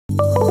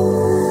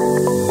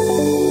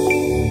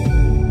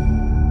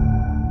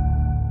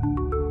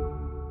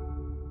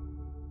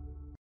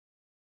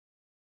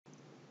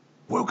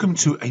Welcome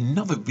to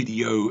another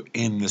video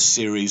in the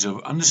series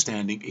of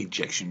understanding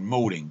injection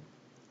molding.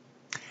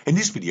 In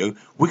this video,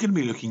 we're going to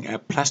be looking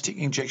at plastic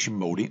injection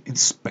molding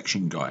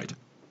inspection guide.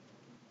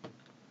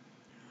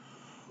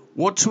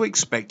 What to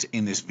expect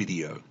in this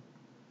video?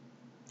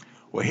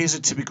 Well, here's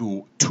a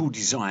typical tool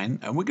design,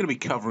 and we're going to be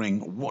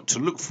covering what to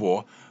look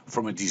for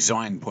from a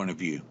design point of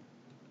view.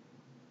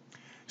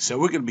 So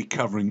we're going to be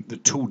covering the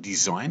tool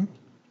design.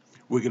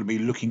 We're going to be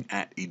looking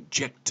at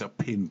ejector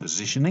pin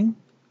positioning.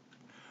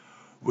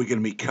 We're going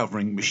to be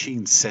covering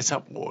machine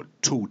setup or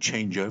tool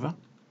changeover,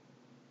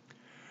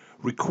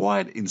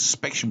 required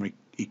inspection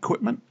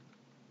equipment,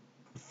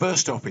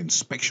 first off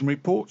inspection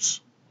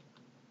reports,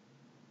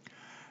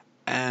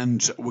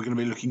 and we're going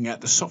to be looking at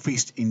the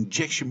Sofeast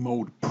injection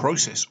mold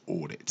process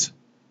audit.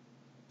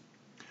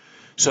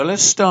 So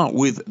let's start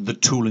with the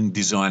tooling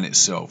design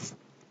itself.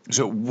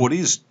 So what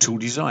is tool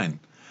design?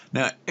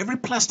 Now, every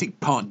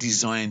plastic part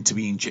designed to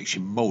be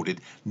injection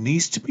molded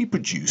needs to be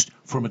produced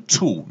from a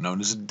tool known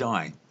as a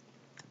die.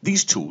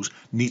 These tools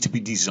need to be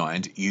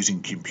designed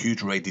using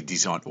computer-aided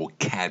design or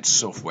CAD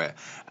software,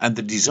 and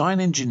the design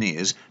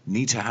engineers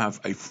need to have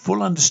a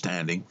full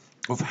understanding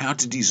of how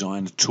to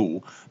design a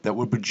tool that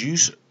will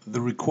produce the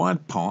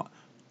required part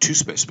to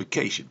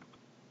specification.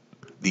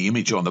 The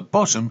image on the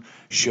bottom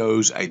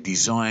shows a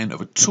design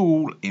of a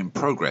tool in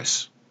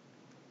progress.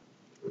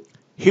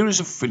 Here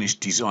is a finished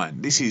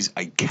design. This is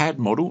a CAD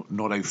model,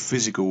 not a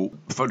physical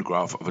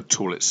photograph of a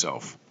tool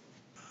itself.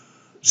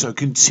 So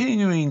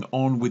continuing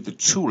on with the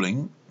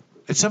tooling,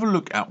 let's have a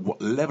look at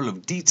what level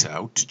of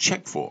detail to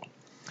check for.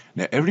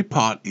 Now, every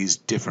part is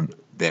different,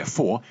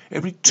 therefore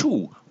every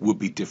tool will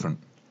be different.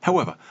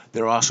 However,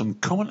 there are some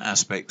common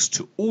aspects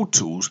to all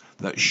tools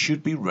that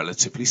should be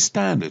relatively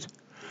standard.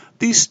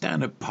 These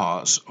standard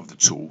parts of the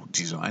tool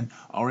design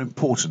are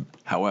important.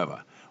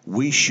 However,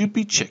 we should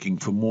be checking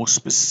for more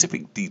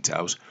specific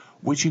details,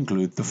 which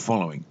include the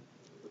following: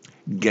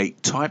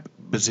 gate type,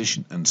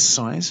 position and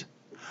size,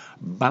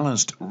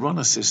 balanced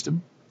runner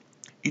system,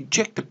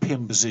 ejector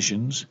pin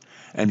positions,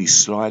 any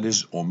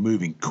sliders or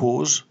moving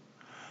cores,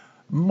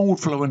 mold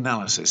flow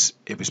analysis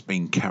if it's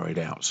being carried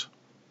out.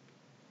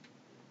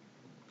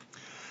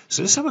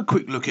 So let's have a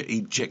quick look at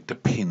ejector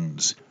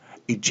pins.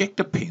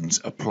 Ejector pins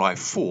apply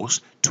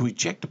force to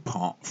eject a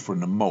part from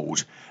the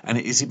mold, and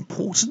it is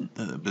important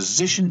that the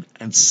position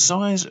and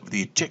size of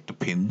the ejector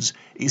pins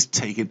is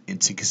taken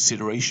into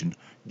consideration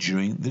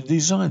during the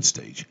design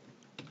stage.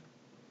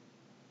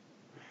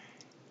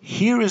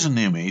 Here is an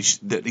image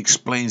that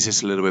explains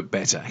this a little bit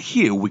better.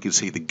 Here we can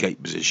see the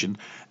gate position,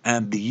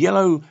 and the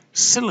yellow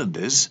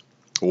cylinders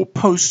or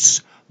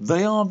posts,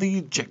 they are the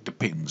ejector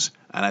pins,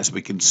 and as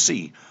we can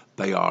see,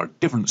 they are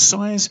different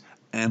size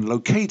and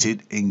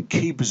located in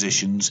key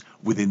positions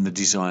within the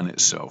design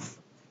itself.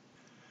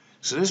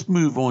 So let's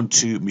move on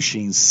to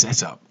machine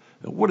setup.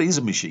 What is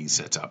a machine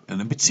setup? And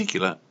in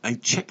particular, a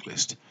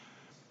checklist.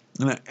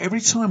 Now,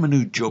 every time a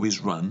new job is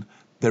run,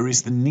 there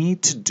is the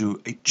need to do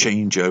a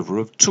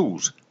changeover of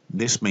tools.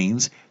 This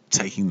means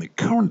taking the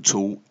current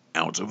tool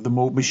out of the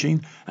mold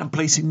machine and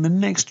placing the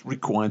next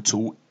required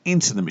tool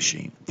into the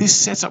machine. This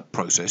setup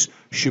process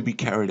should be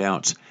carried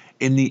out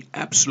in the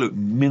absolute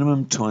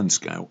minimum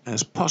timescale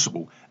as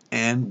possible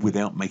and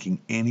without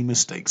making any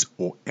mistakes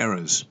or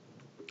errors.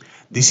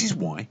 This is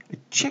why a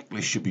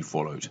checklist should be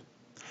followed.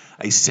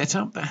 A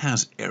setup that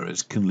has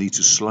errors can lead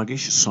to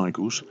sluggish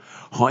cycles,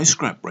 high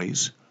scrap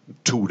rates,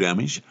 tool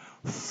damage,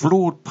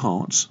 flawed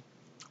parts,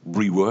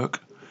 rework,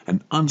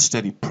 an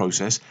unsteady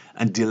process,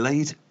 and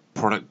delayed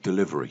product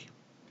delivery.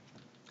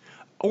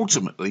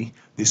 Ultimately,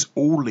 this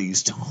all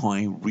leads to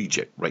high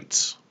reject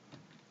rates.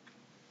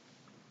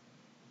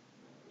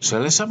 So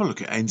let's have a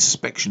look at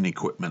inspection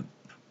equipment.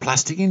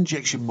 Plastic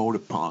injection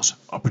molded parts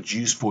are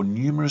produced for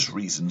numerous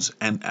reasons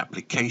and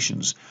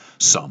applications.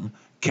 Some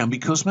can be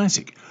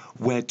cosmetic,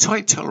 where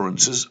tight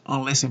tolerances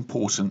are less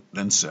important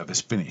than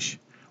surface finish,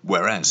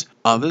 whereas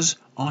others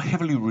are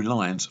heavily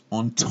reliant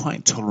on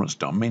tight tolerance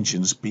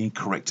dimensions being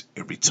correct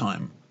every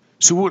time.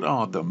 So what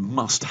are the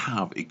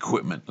must-have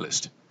equipment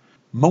list?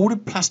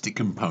 Molded plastic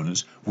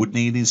components would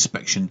need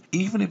inspection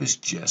even if it's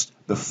just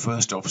the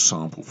first off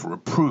sample for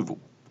approval.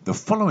 The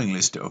following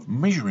list of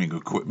measuring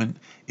equipment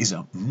is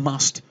a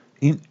must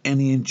in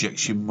any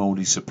injection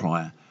molding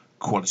supplier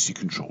quality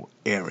control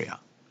area.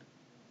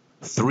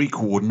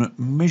 3-coordinate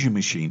measure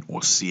machine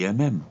or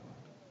CMM,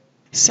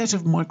 set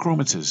of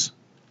micrometers,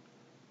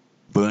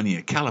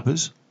 vernier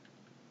calipers,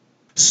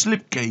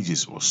 slip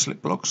gauges or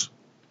slip blocks,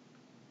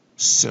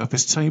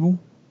 surface table,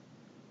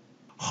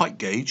 height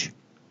gauge,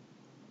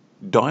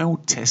 dial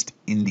test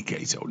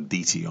indicator or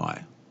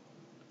DTI.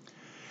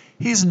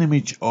 Here's an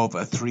image of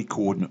a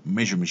 3-coordinate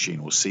measure machine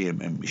or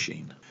CMM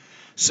machine.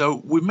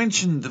 So we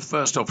mentioned the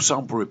first off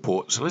sample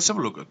report, so let's have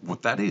a look at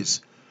what that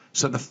is.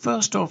 So the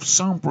first off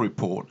sample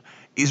report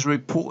is a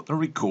report that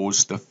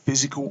records the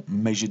physical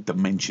measured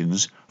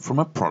dimensions from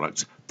a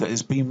product that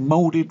has been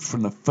molded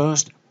from the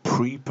first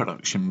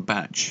pre-production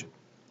batch.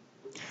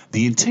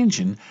 The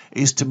intention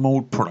is to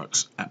mold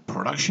products at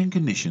production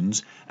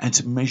conditions and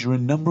to measure a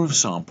number of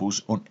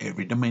samples on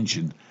every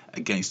dimension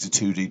against a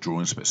 2D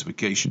drawing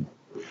specification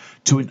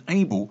to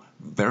enable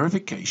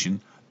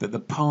verification that the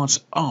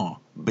parts are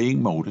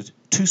being molded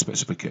to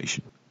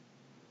specification.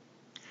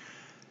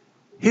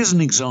 Here's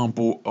an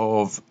example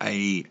of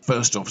a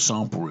first-off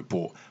sample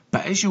report,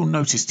 but as you'll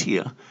notice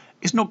here,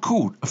 it's not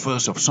called a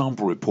first-off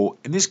sample report.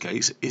 In this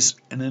case, it's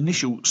an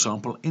initial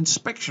sample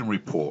inspection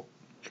report.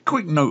 A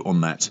quick note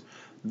on that.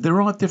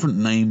 There are different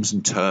names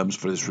and terms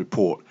for this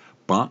report,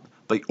 but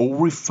they all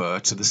refer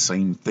to the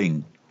same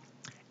thing.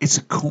 It's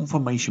a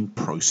confirmation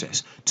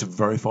process to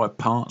verify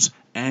parts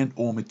and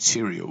or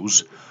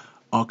materials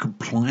are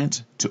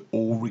compliant to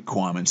all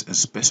requirements and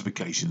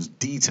specifications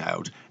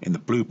detailed in the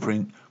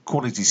blueprint,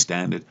 quality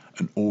standard,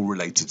 and all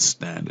related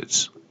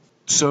standards.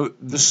 So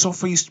the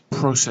Sofeast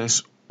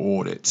process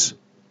audit.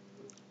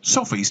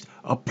 Sofeast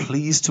are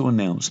pleased to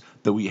announce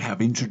that we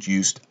have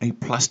introduced a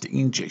plastic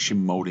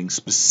injection molding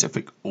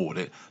specific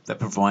audit that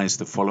provides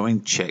the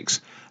following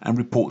checks and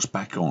reports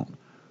back on: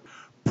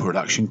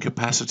 production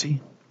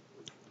capacity,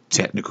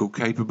 technical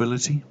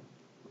capability,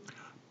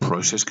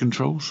 process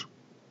controls,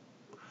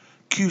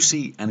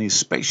 QC and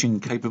inspection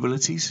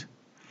capabilities,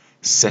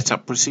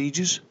 setup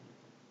procedures,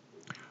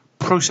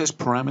 process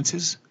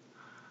parameters,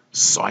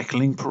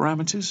 cycling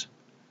parameters,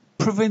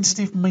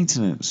 preventative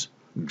maintenance,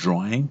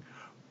 drying,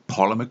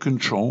 polymer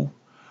control,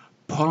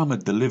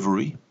 polymer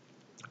delivery,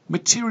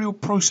 material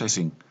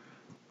processing,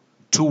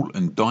 tool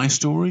and die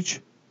storage,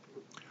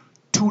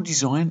 tool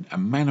design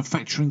and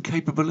manufacturing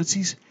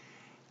capabilities,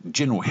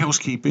 general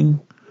housekeeping,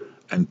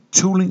 and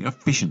tooling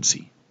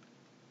efficiency.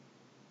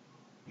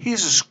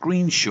 Here's a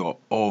screenshot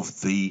of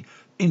the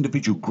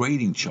individual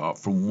grading chart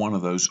from one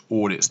of those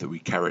audits that we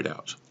carried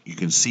out. You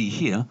can see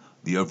here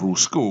the overall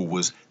score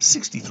was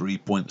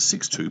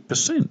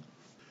 63.62%.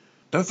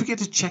 Don't forget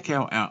to check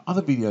out our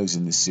other videos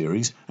in this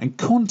series and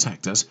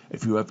contact us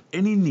if you have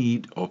any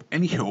need of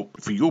any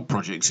help for your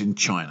projects in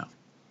China.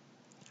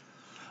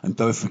 And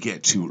don't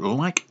forget to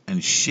like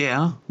and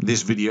share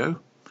this video.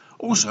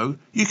 Also,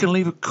 you can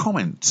leave a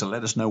comment to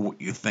let us know what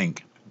you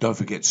think. Don't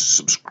forget to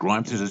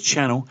subscribe to the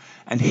channel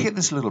and hit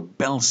this little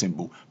bell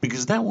symbol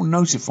because that will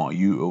notify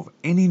you of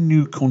any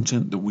new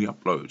content that we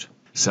upload.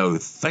 So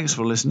thanks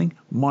for listening.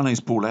 My name's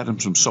Paul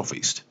Adams from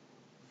Sofeast.